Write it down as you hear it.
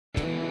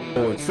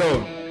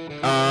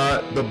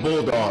The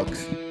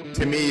Bulldogs,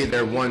 to me,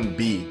 they're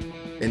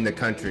 1B in the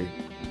country.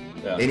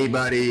 Yeah.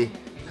 Anybody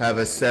have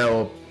a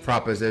sell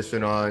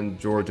proposition on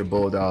Georgia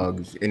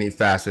Bulldogs, any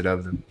facet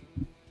of them?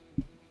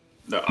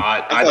 No,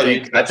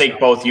 I think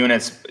both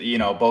units,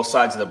 both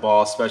sides of the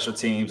ball, special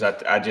teams,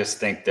 I just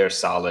think they're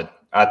solid.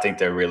 I think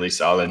they're really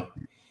solid.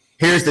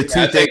 Here's the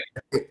two things.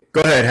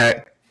 Go ahead,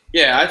 Hack.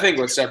 Yeah, I think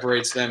what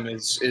separates them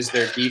is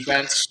their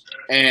defense,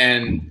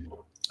 and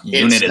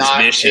unit is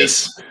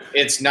vicious.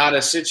 It's not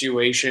a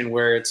situation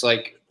where it's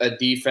like a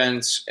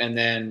defense and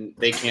then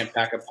they can't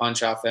pack a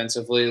punch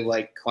offensively,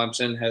 like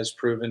Clemson has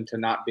proven to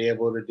not be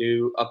able to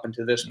do up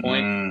until this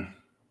point.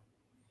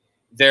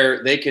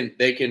 They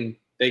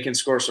can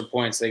score some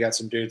points. They got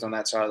some dudes on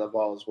that side of the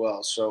ball as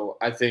well. So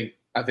I think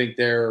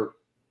they're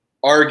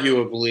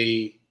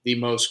arguably the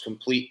most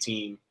complete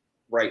team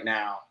right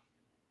now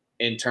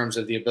in terms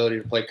of the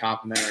ability to play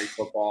complementary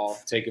football,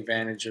 take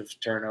advantage of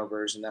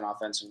turnovers, and then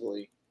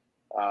offensively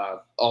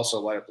also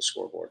light up the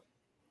scoreboard.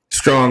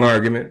 Strong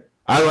argument.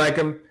 I like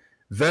them.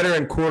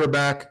 Veteran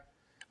quarterback.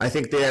 I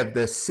think they have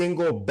the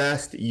single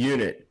best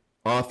unit,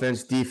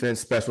 offense, defense,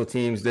 special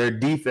teams. Their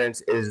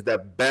defense is the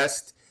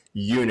best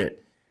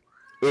unit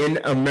in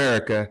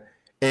America,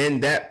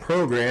 and that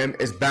program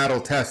is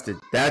battle-tested.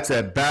 That's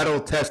a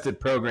battle-tested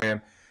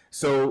program.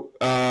 So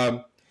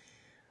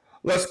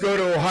let's go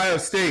to Ohio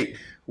State,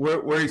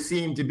 where you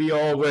seem to be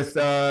all with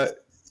the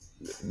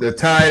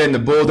Tide and the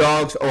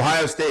Bulldogs.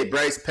 Ohio State,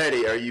 Bryce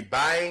Petty, are you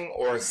buying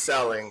or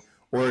selling?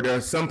 Or are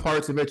there some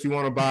parts of it you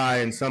want to buy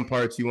and some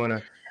parts you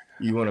want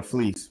to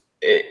fleece?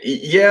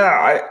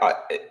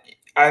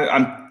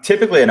 I'm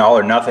typically an all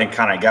or nothing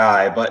kind of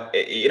guy, but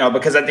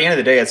because at the end of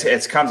the day,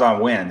 it comes on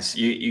wins.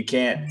 You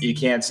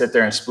can't sit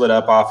there and split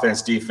up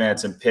offense,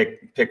 defense, and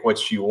pick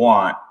what you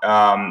want.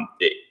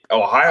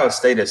 Ohio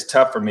State is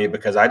tough for me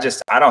because I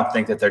don't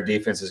think that their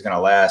defense is going to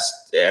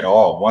last at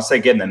all. Once they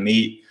get in the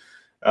meat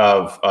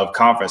of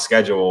conference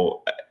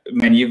schedule,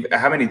 man,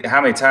 how many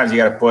times you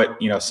got to put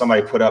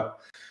somebody put up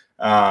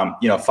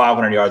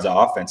 500 yards of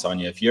offense on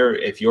you. If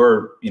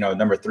you're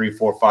number 3,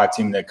 4, 5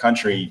 team in the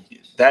country,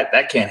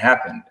 that can't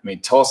happen. I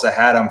mean, Tulsa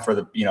had them for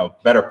the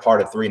better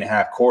part of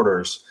 3.5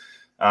 quarters,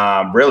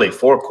 really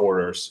 4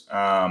 quarters,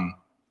 and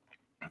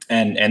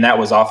that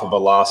was off of a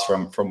loss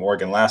from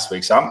Oregon last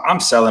week. So I'm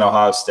selling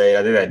Ohio State.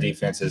 I think that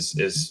defense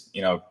is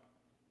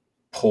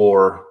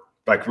poor,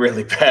 like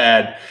really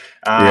bad.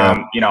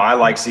 I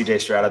like CJ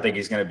Stroud. I think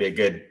he's going to be a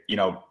good,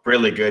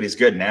 really good. He's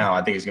good now.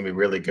 I think he's going to be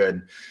really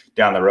good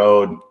down the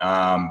road.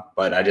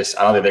 But I don't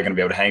think they're going to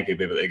be able to hang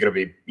people. But they're going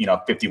to be,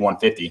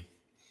 51-50.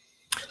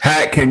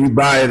 Hat, can you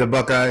buy the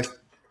Buckeyes?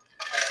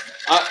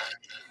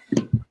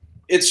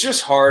 It's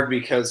just hard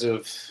because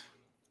of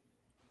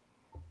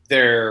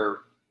their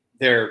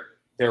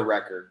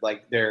record,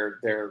 like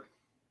their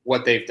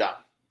what they've done,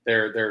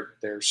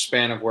 their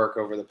span of work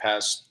over the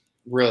past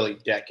really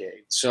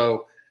decade.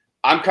 So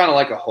I'm kind of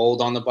like a hold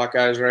on the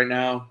Buckeyes right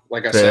now.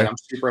 Like I said,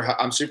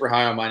 I'm super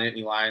high on my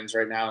Nittany Lions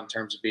right now in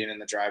terms of being in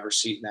the driver's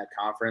seat in that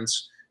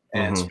conference,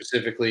 and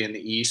specifically in the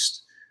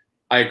East.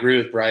 I agree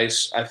with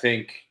Bryce. I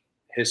think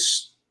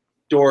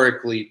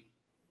historically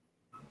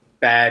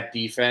bad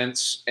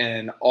defense,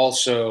 and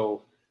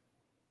also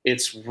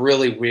it's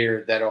really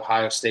weird that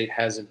Ohio State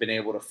hasn't been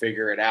able to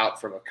figure it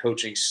out from a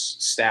coaching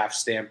staff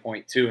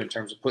standpoint too, in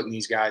terms of putting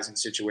these guys in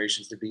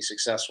situations to be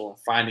successful and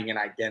finding an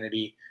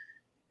identity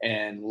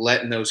and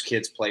letting those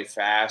kids play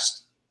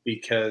fast,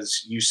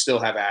 because you still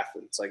have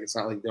athletes. Like, it's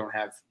not like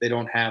they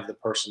don't have the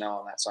personnel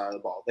on that side of the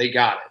ball. They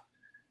got it.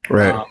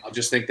 Right. I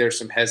just think there's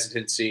some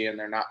hesitancy, and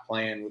they're not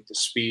playing with the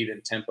speed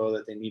and tempo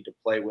that they need to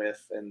play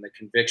with, and the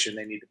conviction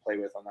they need to play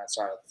with on that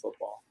side of the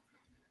football.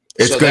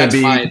 It's going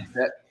to be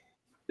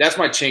that's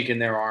my chink in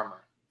their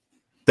armor.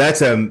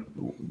 That's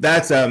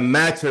a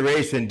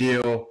maturation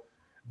deal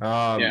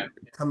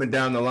coming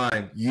down the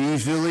line.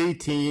 Usually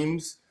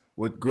teams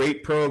with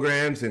great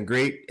programs and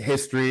great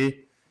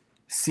history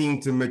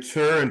seem to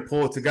mature and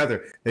pull it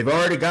together. They've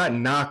already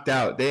gotten knocked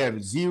out. They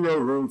have zero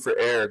room for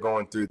error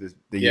going through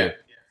the year.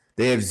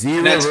 They have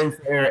zero room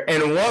for error.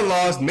 And one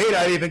loss may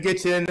not even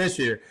get you in this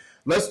year.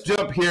 Let's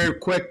jump here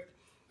quick.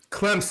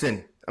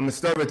 Clemson, I'm going to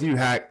start with you,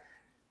 Hack.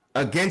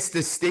 Against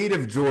the state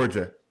of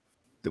Georgia.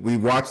 We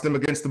watched them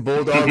against the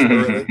Bulldogs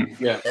early.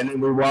 And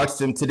then we watched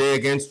them today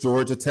against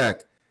Georgia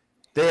Tech.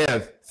 They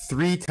have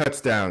 3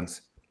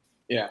 touchdowns.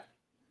 Yeah.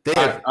 They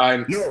have,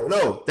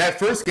 no. That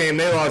first game,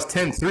 they lost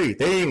 10-3. They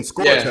didn't even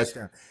score a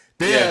touchdown.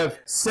 They have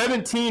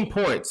 17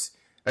 points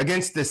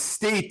against the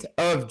state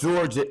of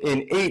Georgia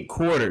in 8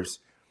 quarters.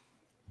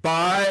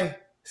 Buy,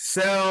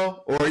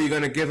 sell, or are you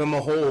going to give them a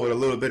hold with a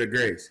little bit of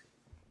grace?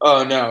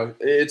 Oh, no.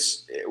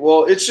 It's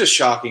just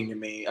shocking to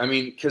me. I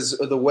mean, because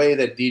of the way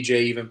that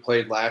DJ even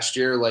played last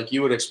year, like,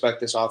 you would expect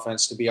this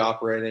offense to be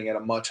operating at a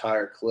much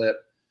higher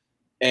clip.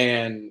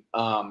 And,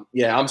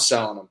 I'm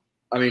selling them.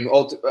 I mean,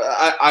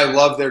 I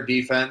love their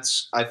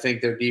defense. I think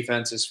their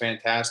defense is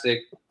fantastic.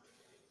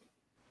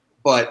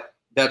 But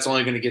that's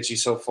only going to get you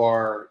so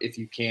far if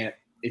you can't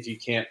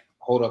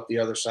hold up the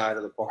other side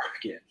of the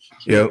bargain.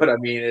 You know what I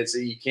mean?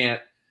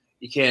 You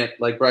you can't,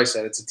 like Bryce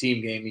said, it's a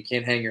team game. You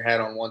can't hang your hat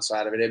on one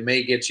side of it. It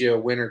may get you a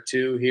win or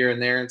two here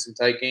and there in some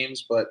tight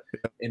games, but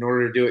in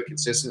order to do it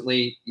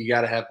consistently, you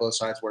got to have both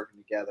sides working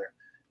together.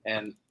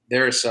 And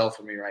they're a sell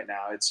for me right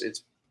now. It's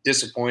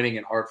disappointing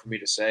and hard for me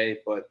to say,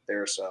 but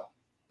they're a sell.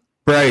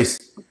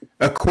 Bryce,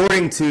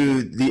 according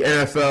to the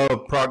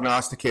NFL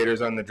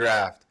prognosticators on the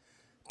draft,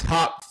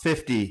 top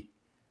 50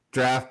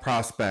 draft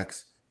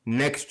prospects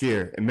next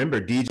year. And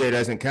remember, DJ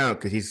doesn't count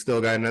because he's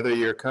still got another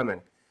year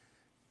coming.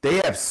 They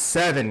have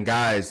 7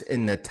 guys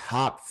in the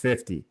top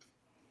 50.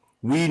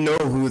 We know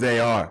who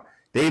they are.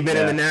 They've been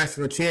in the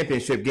national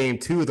championship game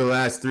 2 of the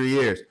last 3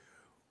 years.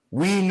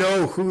 We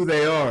know who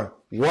they are.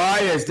 Why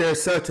is there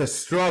such a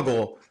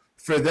struggle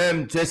for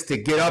them just to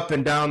get up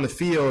and down the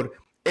field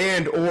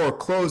and or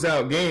close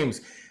out games?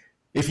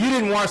 If you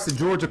didn't watch the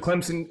Georgia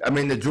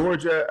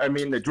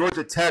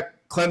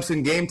Tech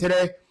Clemson game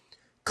today,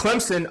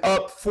 Clemson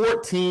up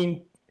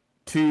 14-8.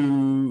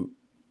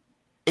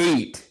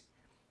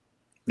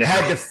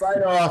 Had to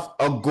fight off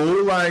a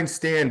goal line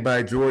stand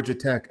by Georgia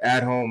Tech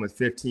at home with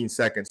 15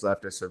 seconds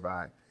left to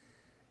survive.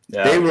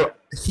 Yeah. They were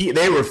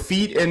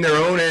feet in their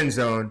own end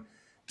zone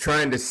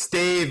trying to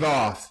stave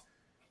off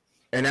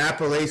an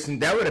Appalachian.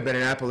 That would have been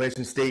an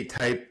Appalachian State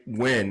type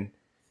win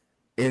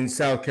in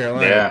South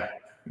Carolina.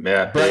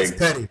 Yeah. Bryce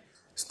Petty,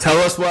 tell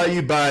us why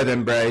you buy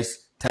them, Bryce.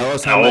 Tell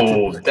us how much.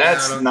 Oh,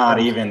 that's not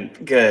even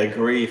good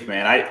grief,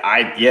 man.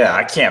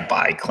 I can't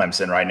buy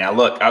Clemson right now.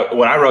 Look,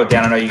 what I wrote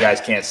down, I know you guys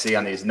can't see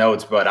on these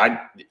notes, but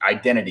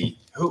identity.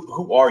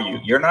 Who are you?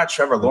 You're not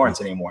Trevor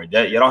Lawrence anymore.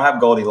 You don't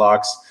have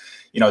Goldilocks.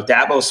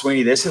 Dabo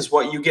Swinney, this is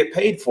what you get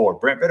paid for.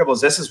 Brent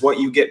Venables, this is what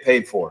you get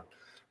paid for,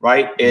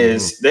 right?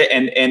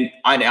 And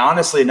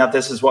honestly enough,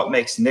 this is what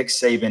makes Nick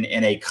Saban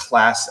in a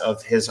class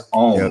of his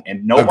own,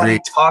 and nobody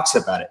talks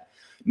about it.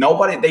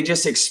 Nobody, they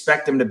just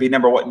expect him to be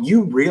number one.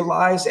 You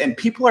realize, and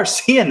people are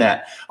seeing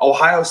that.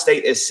 Ohio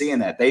State is seeing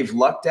that. They've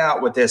lucked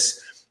out with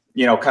this,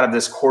 kind of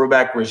this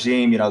quarterback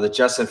regime, that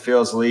Justin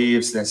Fields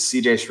leaves, then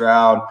CJ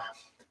Stroud.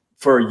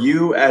 For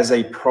you as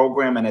a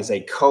program and as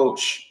a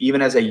coach,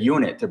 even as a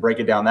unit, to break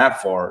it down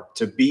that far,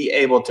 to be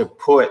able to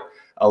put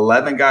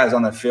 11 guys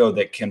on the field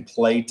that can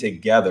play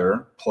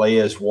together, play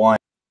as one,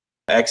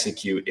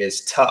 execute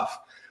is tough.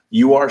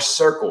 You are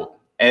circled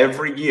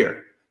every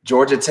year.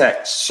 Georgia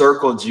Tech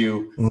circled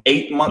you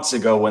 8 months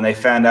ago when they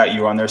found out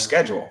you were on their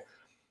schedule.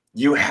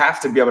 You have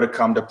to be able to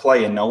come to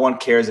play, and no one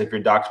cares if you're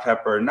Dr.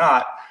 Pepper or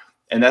not.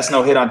 And that's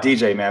no hit on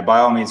DJ, man. By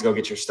all means, go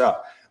get your stuff.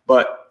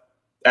 But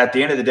at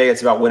the end of the day,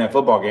 it's about winning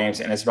football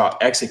games, and it's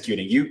about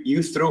executing.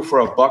 You threw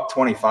for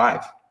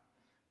 $125.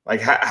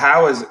 Like,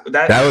 how is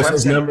that? That was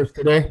his numbers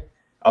today?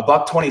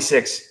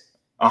 $126,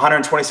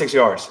 126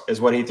 yards is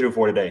what he threw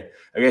for today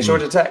against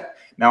Georgia Tech.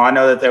 Now, I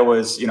know that there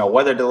was,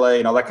 weather delay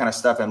and all that kind of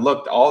stuff. And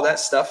look, all that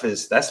stuff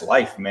that's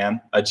life,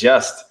 man.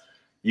 Adjust.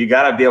 You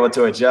got to be able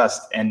to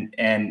adjust.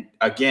 And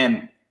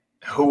again,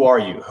 who are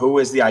you? Who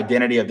is the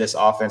identity of this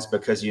offense?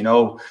 Because,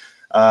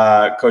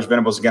 Coach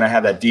Venables is going to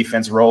have that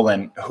defense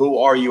rolling. Who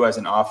are you as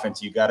an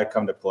offense? You got to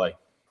come to play.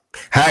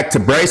 Hack, to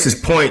Bryce's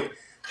point,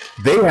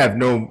 they have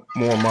no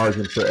more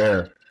margin for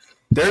error.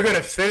 They're going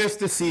to finish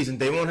the season.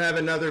 They won't have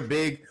another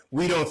big –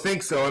 we don't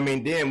think so. I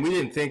mean, damn, we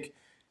didn't think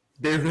 –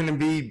 they're going to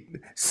be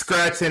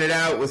scratching it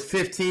out with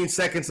 15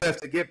 seconds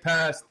left to get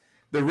past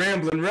the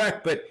rambling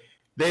wreck, but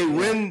they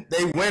win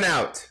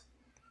out.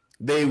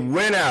 They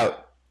win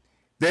out.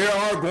 There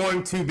are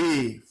going to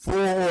be 4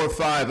 or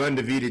 5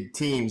 undefeated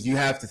teams, you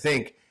have to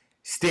think,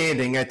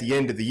 standing at the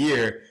end of the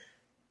year.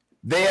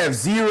 They have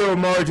zero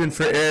margin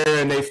for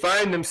error, and they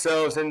find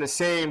themselves in the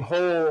same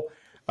hole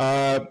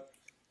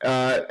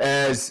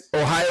as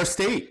Ohio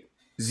State.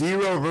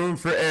 Zero room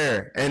for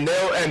error. And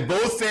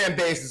both fan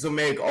bases will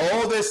make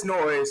all this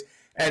noise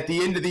at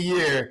the end of the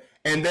year,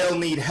 and they'll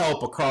need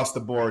help across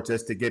the board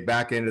just to get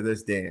back into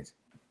this dance.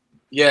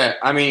 Yeah,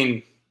 I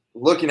mean,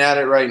 looking at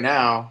it right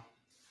now,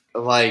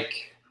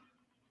 like,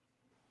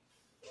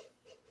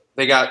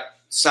 they got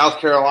South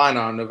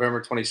Carolina on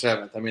November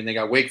 27th. I mean, they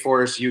got Wake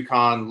Forest,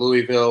 UConn,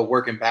 Louisville,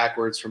 working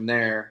backwards from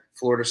there.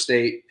 Florida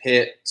State,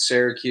 Pitt,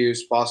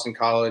 Syracuse, Boston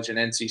College, and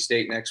NC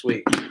State next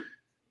week.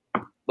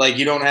 Like,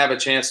 you don't have a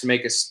chance to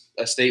make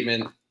a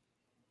statement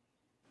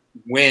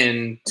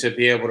win to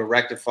be able to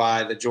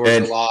rectify the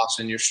Georgia loss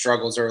and your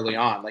struggles early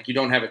on. Like, you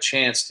don't have a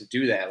chance to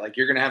do that. Like,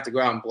 you're going to have to go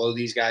out and blow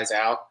these guys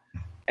out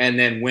and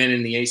then win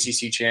in the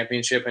ACC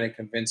championship in a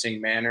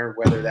convincing manner,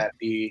 whether that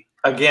be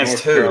against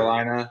North who?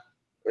 Carolina.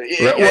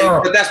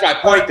 But that's my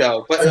point,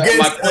 though. But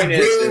my point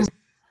is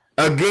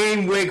a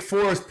game Wake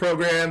Forest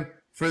program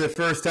for the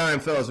first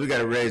time, fellas. We got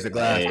to raise a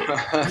glass.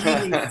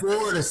 Beating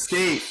Florida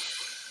State.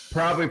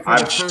 Probably for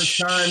the first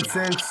time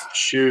since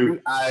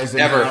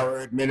Eisenhower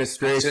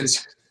administration.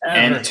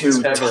 And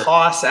to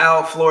toss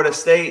out Florida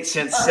State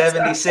since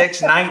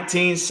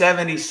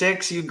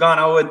 1976, you've gone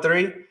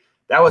 0-3.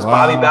 That was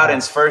Bobby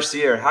Bowden's first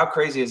year. How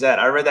crazy is that?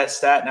 I read that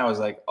stat and I was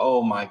like,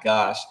 oh my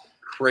gosh.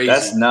 Crazy.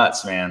 That's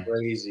nuts, man.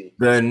 Crazy.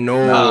 The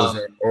Noles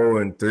are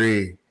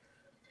 0-3.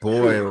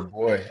 Boy, oh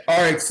boy. All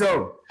right,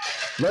 so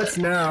let's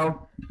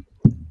now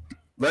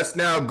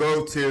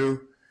go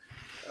to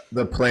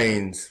the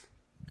Plains.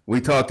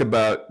 We talked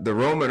about the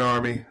Roman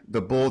Army,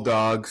 the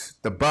Bulldogs,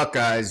 the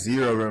Buckeyes,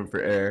 0 room for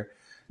error.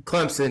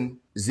 Clemson,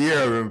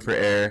 0 room for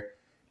error.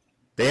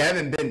 They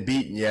haven't been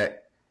beaten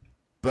yet,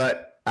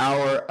 but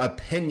our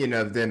opinion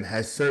of them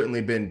has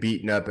certainly been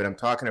beaten up, and I'm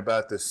talking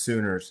about the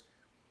Sooners.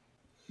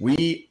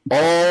 We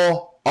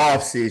all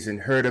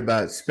offseason heard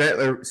about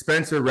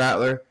Spencer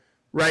Rattler,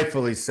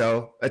 rightfully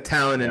so, a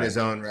talent in his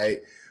own right.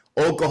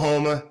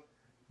 Oklahoma,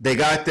 they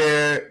got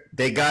their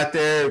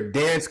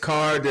dance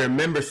card, their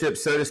membership,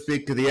 so to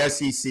speak, to the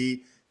SEC.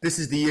 This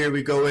is the year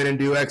we go in and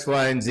do X,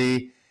 Y, and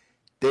Z.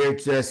 They're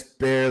just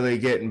barely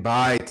getting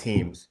by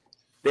teams.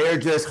 They're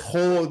just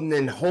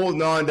holding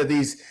on to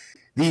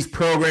these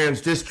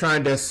programs, just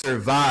trying to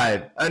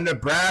survive. A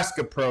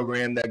Nebraska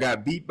program that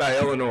got beat by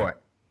Illinois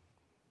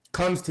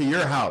comes to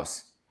your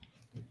house,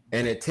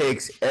 and it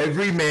takes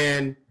every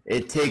man,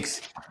 it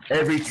takes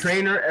every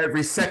trainer,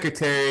 every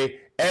secretary,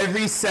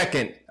 every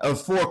second of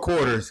 4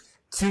 quarters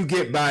to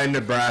get by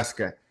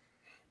Nebraska.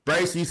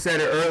 Bryce, you said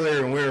it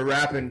earlier when we were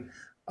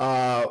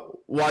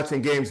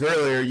watching games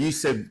earlier. You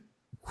said,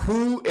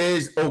 who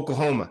is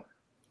Oklahoma?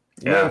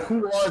 Yeah. Well,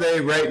 who are they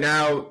right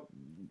now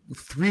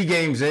 3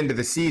 games into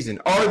the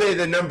season? Are they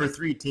the number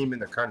 3 team in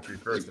the country,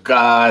 first of all?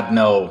 God,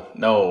 no.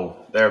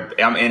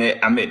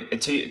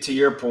 To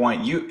your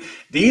point,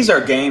 these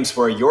are games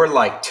where your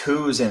like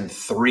 2s and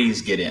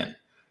 3s get in.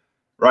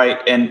 Right.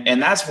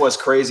 And that's what's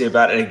crazy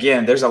about it.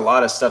 Again, there's a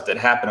lot of stuff that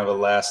happened over the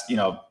last,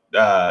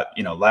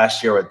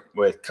 last year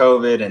with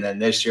COVID, and then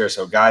this year.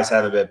 So guys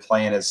haven't been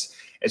playing. It's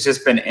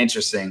just been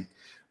interesting.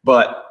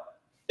 But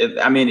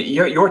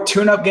your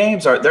tune-up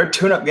games they're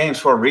tune-up games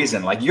for a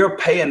reason. Like, you're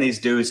paying these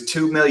dudes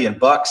 $2 million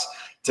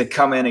to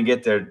come in and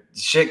get their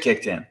shit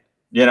kicked in,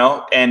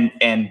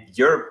 and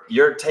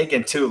you're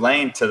taking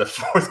Tulane to the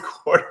 4th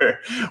quarter,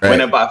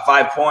 winning by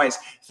 5 points.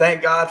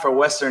 Thank God for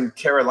Western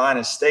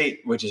Carolina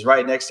State, which is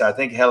right next to, I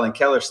think, Helen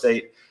Keller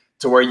State,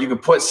 to where you can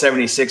put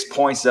 76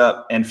 points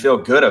up and feel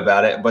good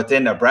about it. But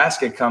then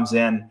Nebraska comes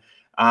in,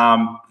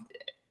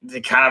 they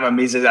kind of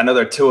amazing. I know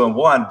they're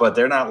 2-1, but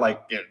they're not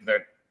like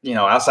they're.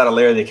 Outside of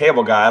Larry the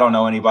Cable Guy, I don't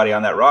know anybody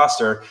on that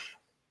roster.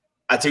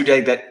 I do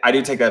take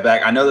that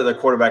back. I know that their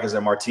quarterback is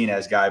a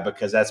Martinez guy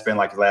because that's been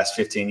like the last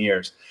 15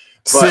 years.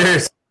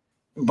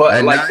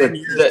 But like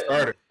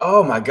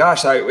oh my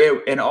gosh,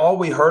 and all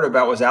we heard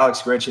about was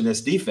Alex Grinch and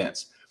this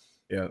defense.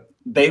 Yeah,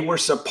 they were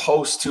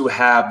supposed to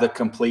have the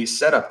complete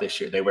setup this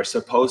year. They were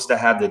supposed to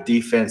have the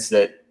defense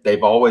that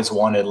they've always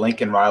wanted.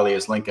 Lincoln Riley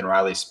is Lincoln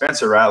Riley.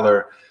 Spencer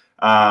Rattler,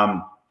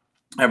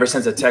 ever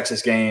since the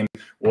Texas game,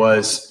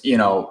 was,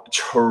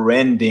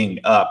 trending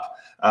up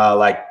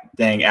like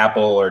dang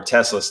Apple or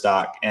Tesla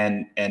stock.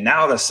 And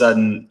now all of a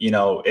sudden,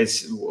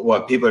 it's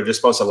what people are just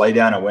supposed to lay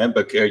down and win,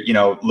 because,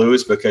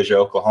 lose because you're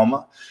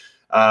Oklahoma.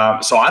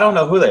 So I don't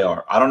know who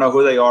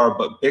they are.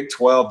 But Big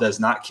 12 does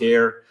not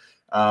care.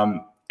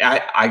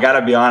 I got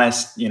to be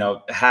honest,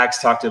 Hacks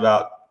talked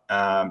about,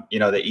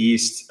 the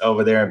East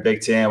over there in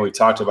Big 10. We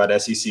talked about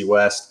SEC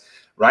West.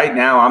 Right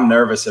now, I'm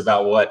nervous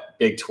about what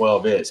Big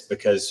 12 is,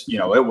 because,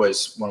 it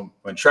was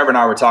when Trevor and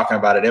I were talking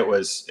about it, it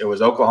was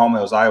Oklahoma,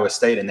 it was Iowa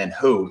State, and then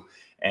who?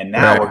 And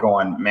now we're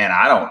going, man,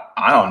 I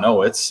don't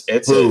know. It's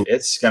going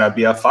to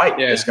be a fight.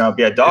 Yeah. It's going to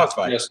be a dog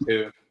fight. Just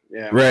who.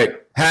 Yeah. Right.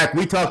 Hack,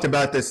 we talked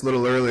about this a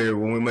little earlier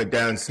when we went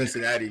down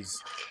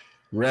Cincinnati's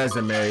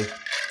resume.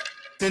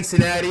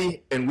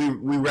 Cincinnati, and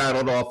we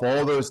rattled off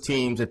all those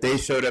teams that they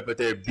showed up at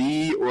their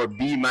B or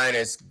B-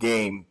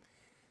 game.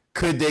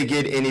 Could they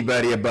get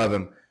anybody above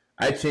them?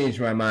 I changed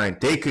my mind.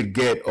 They could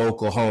get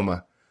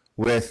Oklahoma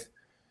with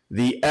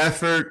the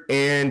effort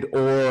and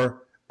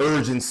or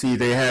urgency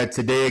they had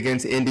today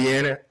against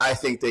Indiana. I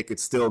think they could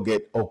still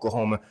get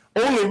Oklahoma,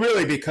 only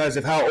really because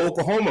of how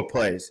Oklahoma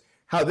plays,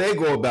 how they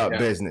go about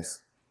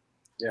business.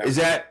 Yeah.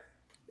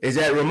 Is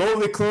that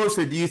remotely close,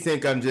 or do you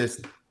think I'm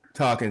just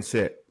talking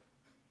shit?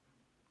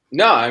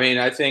 No,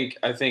 I think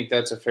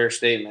that's a fair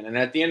statement. And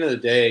at the end of the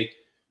day,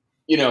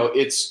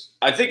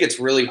 I think it's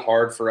really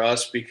hard for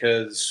us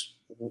because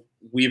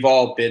we've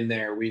all been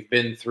there. We've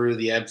been through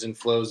the ebbs and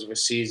flows of a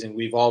season.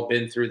 We've all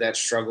been through that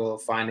struggle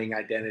of finding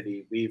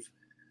identity.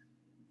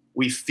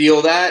 We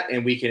feel that,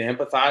 and we can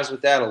empathize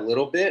with that a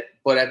little bit.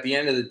 But at the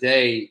end of the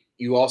day,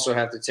 you also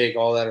have to take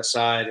all that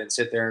aside and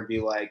sit there and be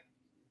like,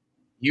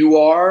 you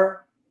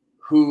are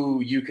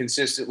who you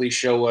consistently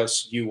show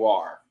us you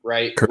are,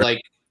 right?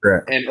 Correct.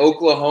 And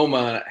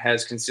Oklahoma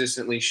has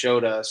consistently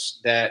showed us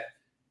that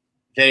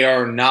they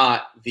are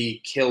not the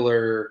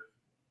killer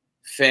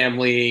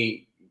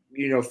family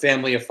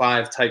of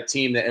 5 type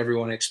team that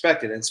everyone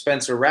expected. And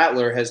Spencer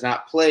Rattler has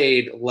not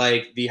played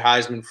like the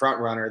Heisman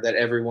frontrunner that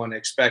everyone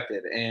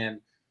expected.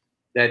 And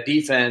that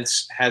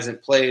defense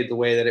hasn't played the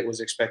way that it was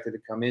expected to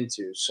come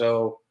into.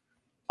 So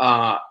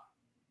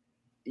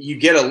you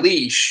get a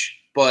leash,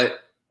 but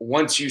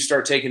once you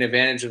start taking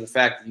advantage of the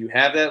fact that you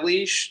have that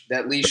leash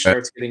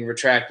starts getting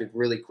retracted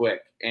really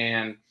quick.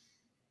 And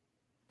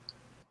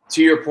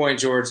to your point,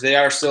 George, they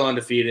are still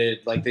undefeated.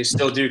 Like, they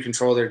still do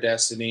control their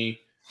destiny.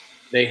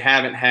 They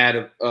haven't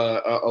had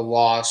a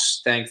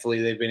loss.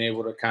 Thankfully, they've been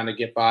able to kind of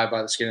get by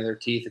the skin of their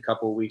teeth a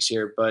couple of weeks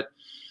here. But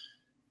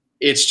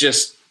it's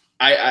just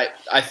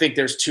I think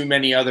there's too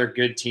many other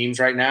good teams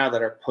right now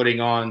that are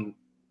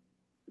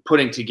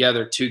putting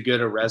together too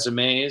good of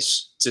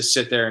resumes to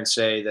sit there and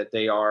say that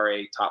they are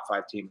a top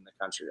 5 team in the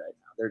country right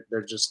now.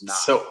 They're just not.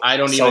 So I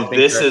don't even think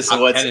this is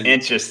what's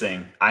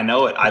interesting. I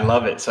know it. I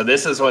love it. So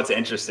this is what's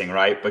interesting,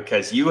 right?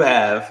 Because you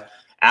have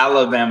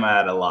Alabama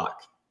at a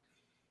lock.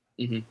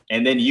 Mm-hmm.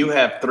 And then you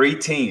have 3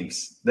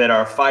 teams that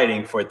are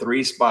fighting for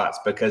 3 spots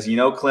because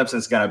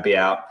Clemson's going to be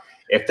out.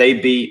 If they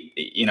beat,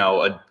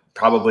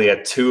 probably a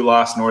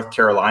 2-loss North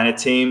Carolina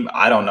team,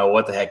 I don't know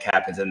what the heck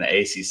happens in the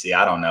ACC.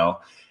 I don't know.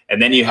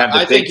 And then you have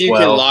the Big 12. I think you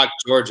can lock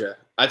Georgia.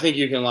 I think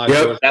you can lock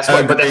Georgia. That's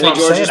what I'm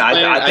saying.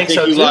 I think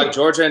so you too. lock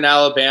Georgia and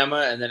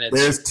Alabama, and then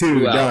there's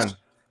 2 done.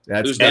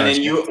 And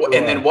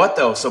then what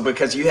though? So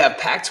because you have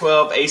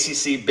Pac-12,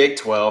 ACC, Big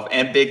 12,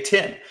 and Big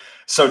 10.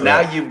 So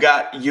now you've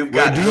got. Do you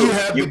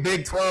have the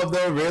Big 12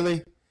 though?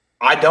 Really?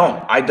 I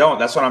don't.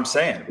 That's what I'm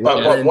saying.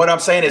 But what I'm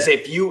saying is,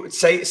 if you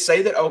say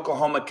that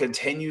Oklahoma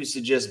continues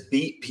to just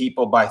beat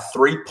people by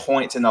 3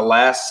 points in the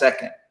last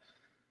second,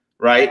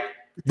 right?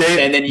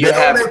 And then you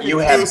have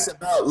case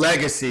about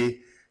legacy.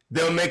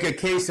 They'll make a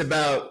case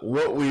about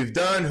what we've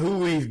done, who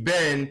we've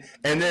been,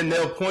 and then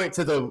they'll point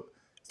to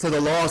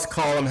the loss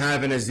column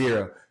having a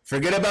 0.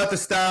 Forget about the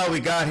style we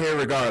got here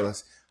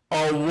regardless.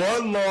 A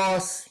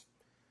 1-loss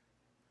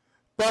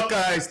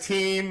Buckeyes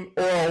team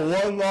or a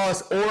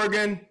 1-loss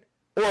Oregon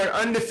or an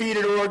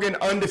undefeated Oregon,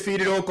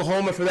 undefeated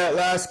Oklahoma for that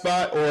last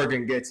spot,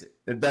 Oregon gets it.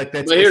 But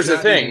here's the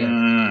thing.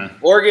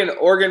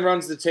 Oregon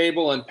runs the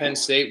table and Penn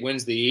State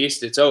wins the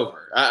East. It's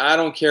over. I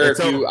don't care it's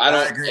over.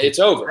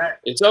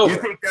 It's over.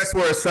 You think that's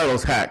where it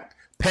settles, Hack?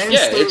 Penn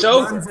State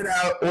runs it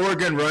out.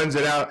 Oregon runs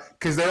it out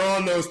because they're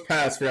on those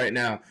paths right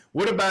now.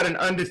 What about an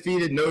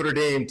undefeated Notre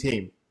Dame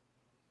team?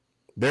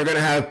 They're going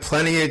to have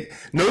plenty of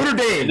Notre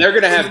Dame. They're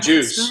going to have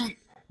juice.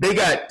 They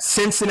got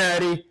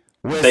Cincinnati,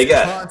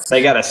 Wisconsin.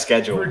 They got a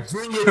schedule.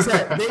 Virginia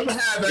Tech. They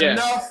have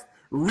enough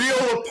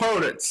real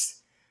opponents.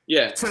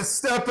 Yeah. To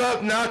step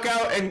up, knock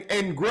out,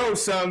 and grow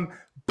some,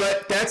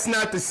 but that's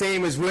not the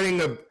same as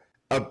winning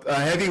a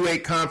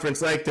heavyweight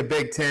conference like the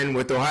Big Ten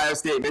with Ohio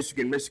State,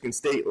 Michigan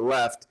State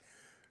left,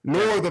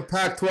 nor the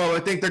Pac-12. I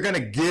think they're going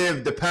to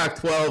give the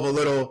Pac-12 a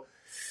little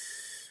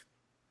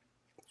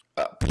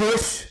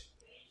push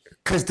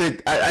because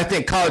I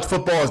think college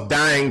football is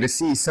dying to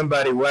see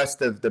somebody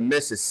west of the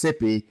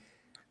Mississippi,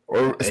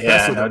 or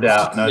especially no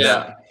doubt.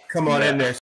 Come on in there.